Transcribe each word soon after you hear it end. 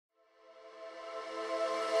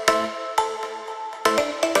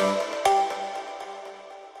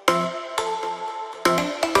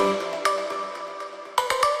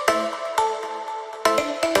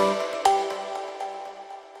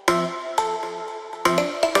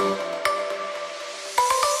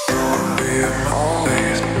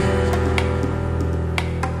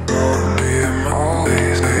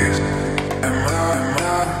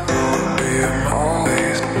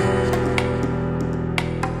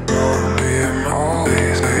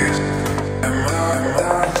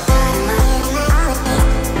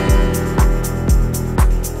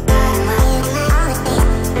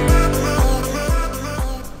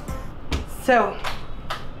So,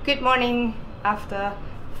 good morning after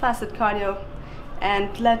fasted cardio,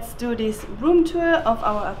 and let's do this room tour of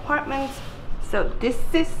our apartment. So this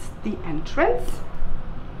is the entrance,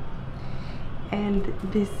 and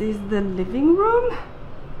this is the living room,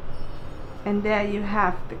 and there you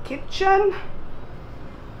have the kitchen,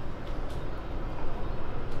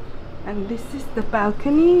 and this is the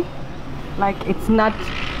balcony. Like, it's not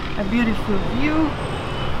a beautiful view,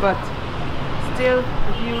 but still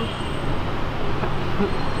a view.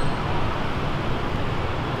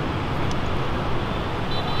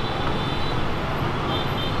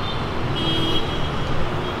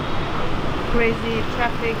 Crazy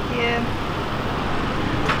traffic here,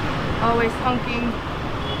 always honking.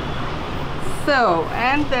 So,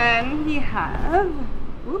 and then we have,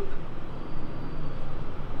 whoop,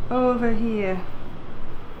 over here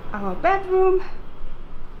our bedroom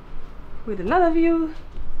with another view,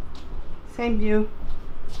 same view.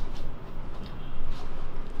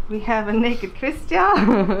 We have a naked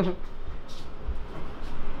Christian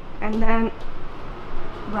and then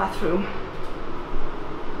bathroom.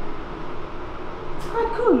 It's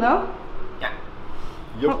quite cool, no? Yeah.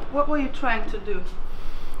 Yep. What were you trying to do?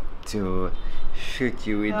 To shoot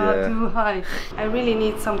you with Too high. I really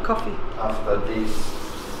need some coffee. After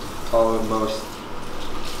this, almost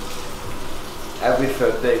every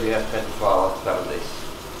third day we have 24-hour travel days.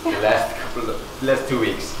 The last 2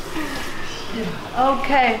 weeks.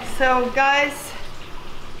 Okay, so guys,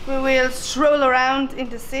 we will stroll around in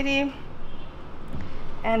the city,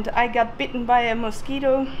 and I got bitten by a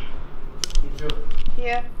mosquito.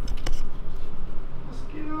 Here.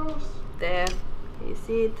 Mosquitoes. There. You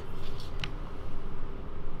see it?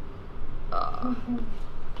 Oh.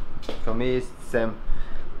 For me it's the same.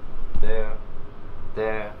 There,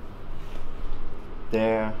 there,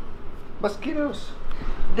 there. Mosquitoes.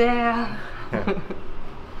 There.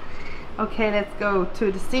 Okay, let's go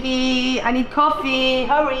to the city. I need coffee.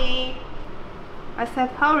 Hurry. I said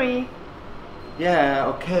hurry. Yeah,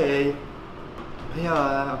 okay.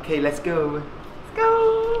 Yeah, okay, let's go. Let's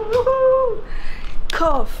go. Woohoo.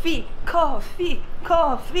 Coffee, coffee,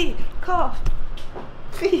 coffee,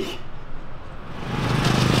 coffee.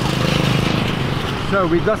 So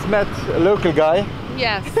we just met a local guy.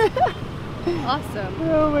 Yes. Awesome.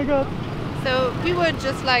 Oh my god. So we were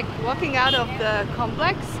just like walking out of the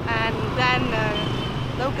complex, and then a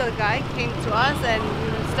local guy came to us and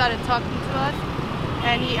started talking to us,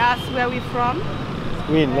 and he asked where we're from.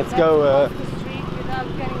 Green, let's go. Off the street without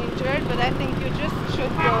getting injured, but I think you just should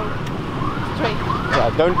go straight. Yeah,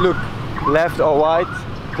 don't look left or right,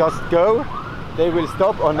 just go. They will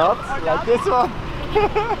stop or not, like this one.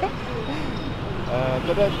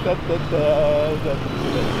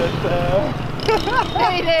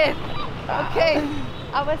 Made it! Okay,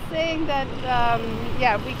 I was saying that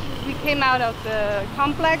yeah, we came out of the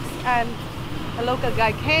complex, and a local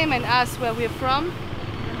guy came and asked where we're from,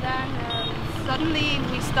 and then suddenly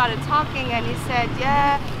we started talking, and he said,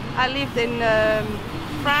 yeah, I lived in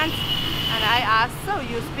France, and I asked, so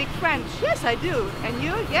you speak French? Yes, I do. And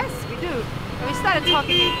you? Yes, we do. And we started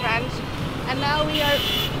talking in French, and now we are...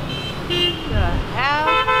 The hell?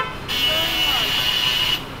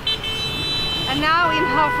 And now in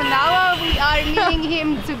half an hour we are meeting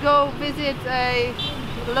him to go visit a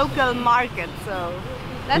local market. So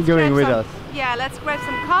let's going with us. Yeah, let's grab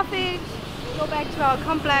some coffee, go back to our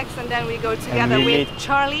complex, and then we go together with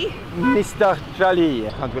Charlie. Mr. Charlie,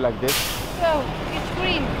 can't we like this? So it's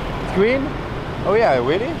green. It's green? Oh yeah,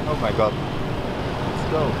 really? Oh my god.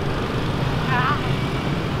 Let's go.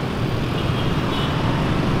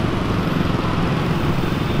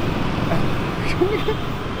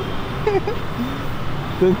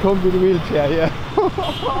 Don't come with a wheelchair, yeah.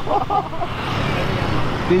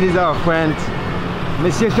 This is our friend,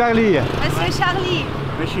 Monsieur Charlie. Monsieur Charlie.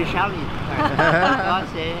 Monsieur Charlie.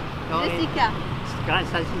 C'est Jessica.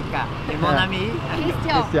 Jessica. Et mon ami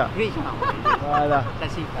Christian. Christian. Voilà.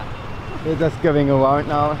 Jessica. We're just going around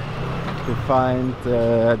now to find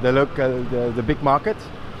the local, the big market,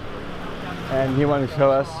 and he wants to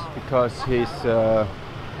show us because his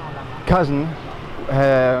cousin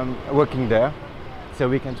working there, so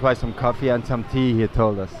we can try some coffee and some tea, he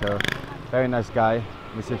told us. So very nice guy,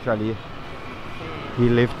 Mr. Charlie. He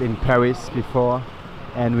lived in Paris before,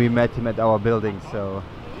 and we met him at our building, so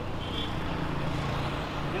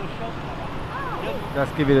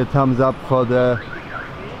just give it a thumbs up for the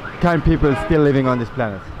kind people still living on this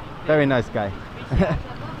planet. Very nice guy.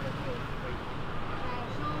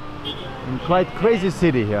 And quite crazy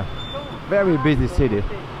city here, very busy city.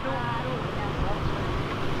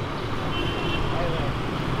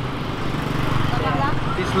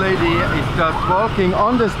 This lady is just walking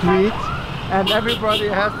on the street And everybody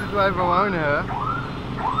has to drive around her.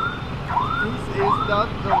 This is not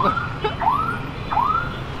the...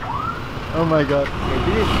 Oh my god. Okay,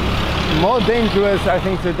 this is more dangerous, I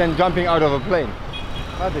think, than jumping out of a plane.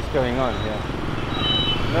 What is going on here?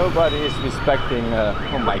 Nobody is respecting...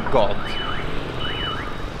 oh my god.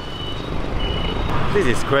 This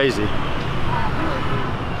is crazy.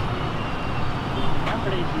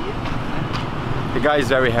 The guy is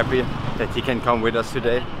very happy that he can come with us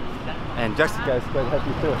today. And Jessica is quite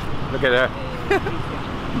happy too. Look at her.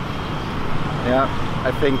 Yeah,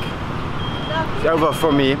 I think it's over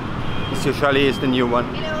for me. Mr. Charlie is the new one.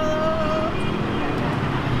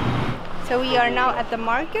 So we are now at the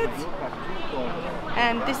market,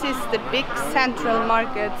 and this is the big central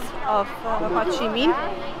market of Ho Chi Minh.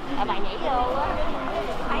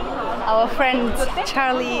 Our friend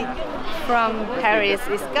Charlie from Paris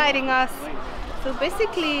is guiding us. So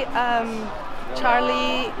basically,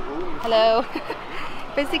 Charlie, hello.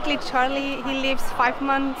 Basically, Charlie, he lives 5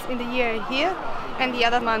 months in the year here, and the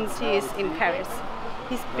other months he is in Paris.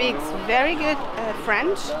 He speaks very good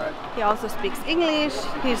French. He also speaks English.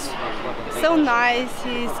 He's so nice.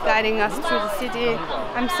 He's guiding us through the city.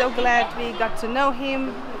 I'm so glad we got to know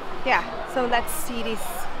him. Yeah, so let's see this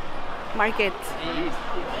market.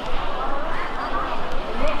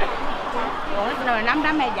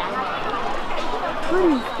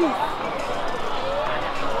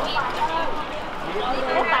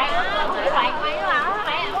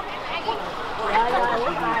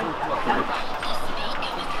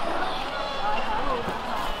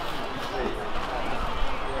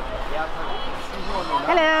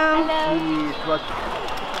 Hello. Hello.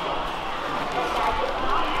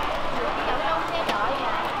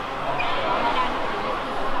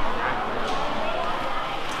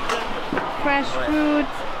 Fresh fruit.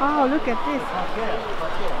 Oh, look at this.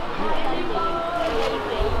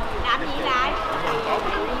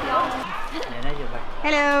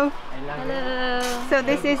 Hello. Hello. So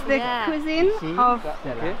this is the cuisine of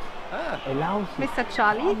Mr.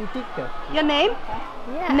 Charlie. Your name?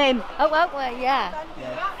 Yeah. Name. Yeah.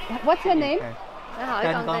 What's your name?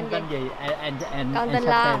 Tên con tên gì? Con tên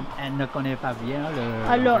La. Elle ne connaît pas bien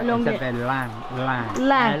elle s'appelle Lan.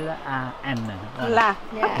 La. L-A-N. La.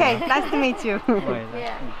 Okay, nice to meet you.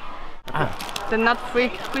 Yeah. The nut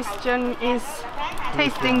freak Christian is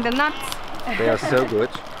tasting the nuts. They are so good.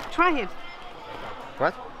 Try it.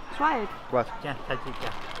 What? Try it. What? Tiens, ça c'est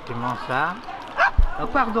ça. Tu manges ça. Oh,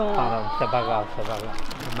 pardon. Pardon, c'est pas grave, c'est pas grave.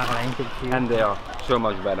 Je parle un tout petit peu. And they are so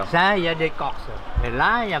much better. Ça, il y a des corses. Mais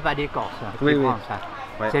là, il n'y a pas d'écorce. Oui, tu oui. prends ça.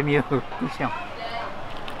 Ouais. C'est mieux.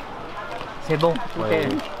 C'est bon. Tout Ouais. est...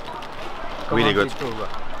 Really Comment good. tu trouves?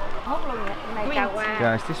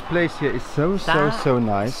 Guys, this place here is so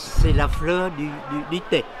nice. C'est la fleur du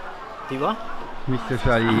thé. Tu vois? Mr.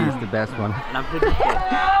 Charlie is the best one. La fleur du thé.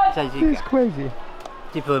 Ça, It's crazy.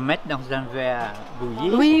 tu peux mettre dans un verre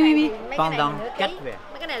bouilli Oui. pendant 4 verres.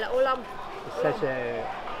 Mấy cái này là ô long. Ça, c'est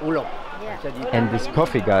oolong. Ça dit- And this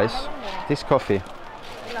coffee, guys, this coffee.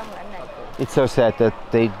 It's so sad that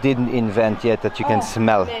they didn't invent yet that you can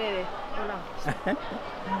smell.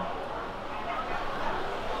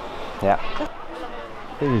 Yeah.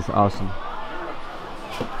 This is awesome.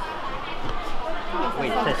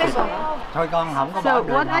 Oui, c'est ça. Thôi con không có So bỏ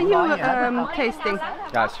được, what are không you bỏ gì hết. Guys, tasting?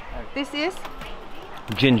 This is?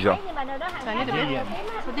 ginger.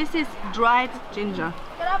 So this is dried ginger.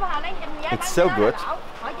 It's so good.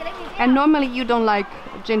 And normally you don't like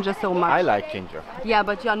ginger so much. I like ginger. Yeah,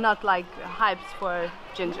 but you're not like hyped for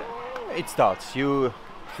ginger. It starts. You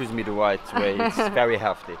choose me the right way. It's very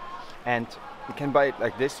healthy. And you can buy it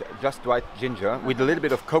like this, just dried ginger with a little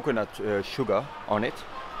bit of coconut sugar on it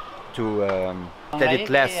to that it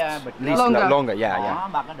lasts longer. Yeah.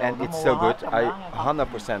 And it's so good. I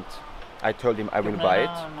 100%. I told him I will buy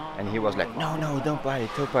it, and he was like, no, don't buy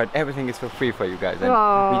it, don't buy it. Everything is for free for you guys. And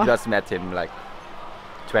Aww. we just met him like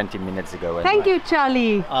 20 minutes ago. And Thank you,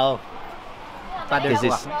 Charlie. Oh. This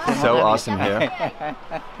is so awesome here.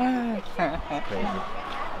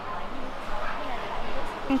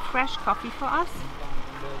 Fresh coffee for us.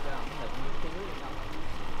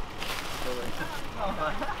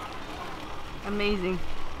 Amazing.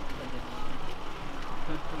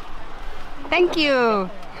 Thank you.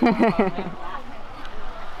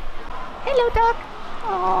 Hello, dog.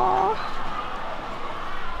 Aww.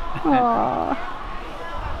 Aww.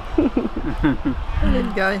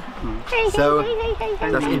 Guy. So,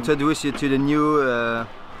 just introduce you to the new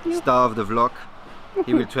star of the vlog.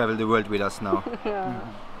 He will travel the world with us now.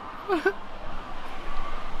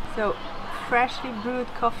 So, freshly brewed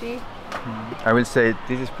coffee. I will say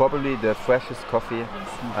this is probably the freshest coffee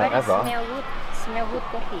I ever. Smell good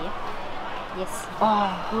coffee. Yes. Oh,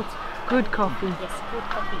 good coffee. Yes, good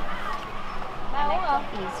coffee. I like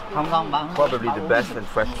coffee is good. Không ngon bạn. Probably the best and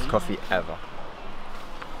freshest coffee ever.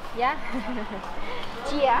 Yeah.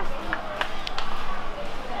 Chia.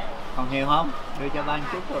 Còn nhiều không? Đưa cho ba một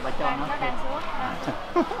chút rồi ba cho nó. Nó đang xuống.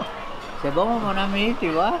 Sẽ 4 miếng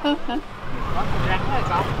thì quá. Có rắn rồi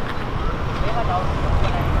con. Để vào đồ.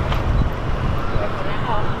 Rắn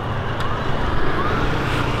không?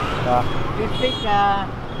 You speak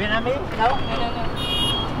Vietnamese? No? No.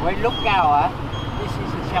 Wait, look cao hả? This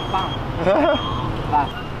is a champagne. Vâng.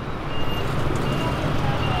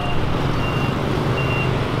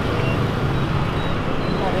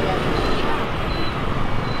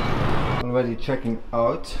 Already checking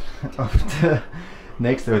out of the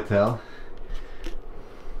next hotel.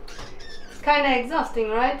 It's kind of exhausting,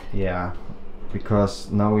 right? Yeah,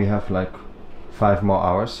 because now we have like 5 more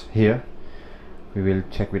hours here. We will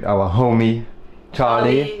check with our homie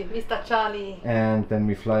Charlie, Mr. Charlie. and then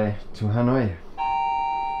we fly to Hanoi.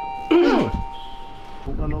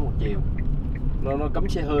 Phút đó nó một chiều, nó cấm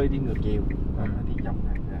xe hơi đi ngược chiều, nó đi vòng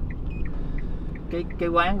này. Cái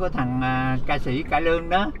quán của thằng ca sĩ cải lương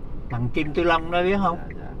đó, thằng Kim Tư Long đó biết không?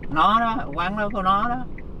 Nó đó, quán đó của nó đó.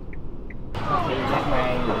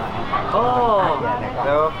 Oh,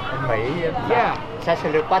 Hello, anh Mỹ. yeah. Sassy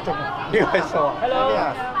Patton. Hello.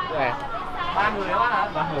 Yeah. Ba người đó hả?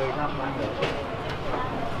 Ba người.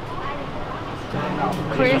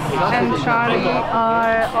 Chris and Charlie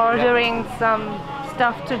are ordering some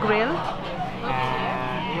stuff to grill.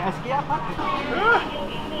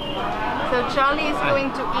 So Charlie is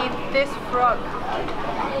going to eat this frog.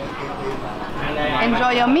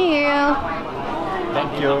 Enjoy your meal.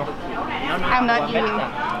 Thank you. I'm not eating.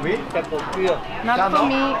 Not for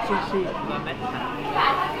me.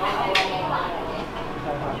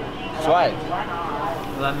 Xoay.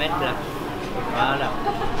 Và mét là. Đó là.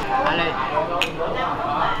 Allez.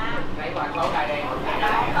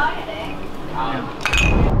 Thank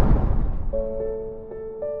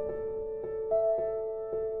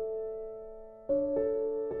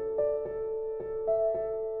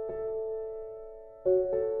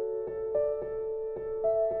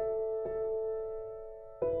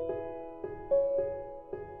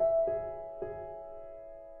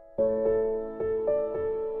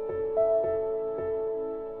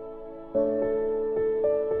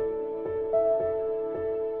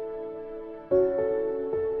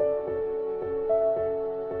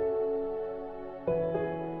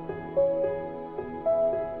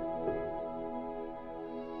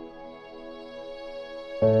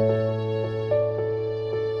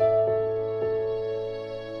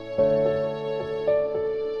you.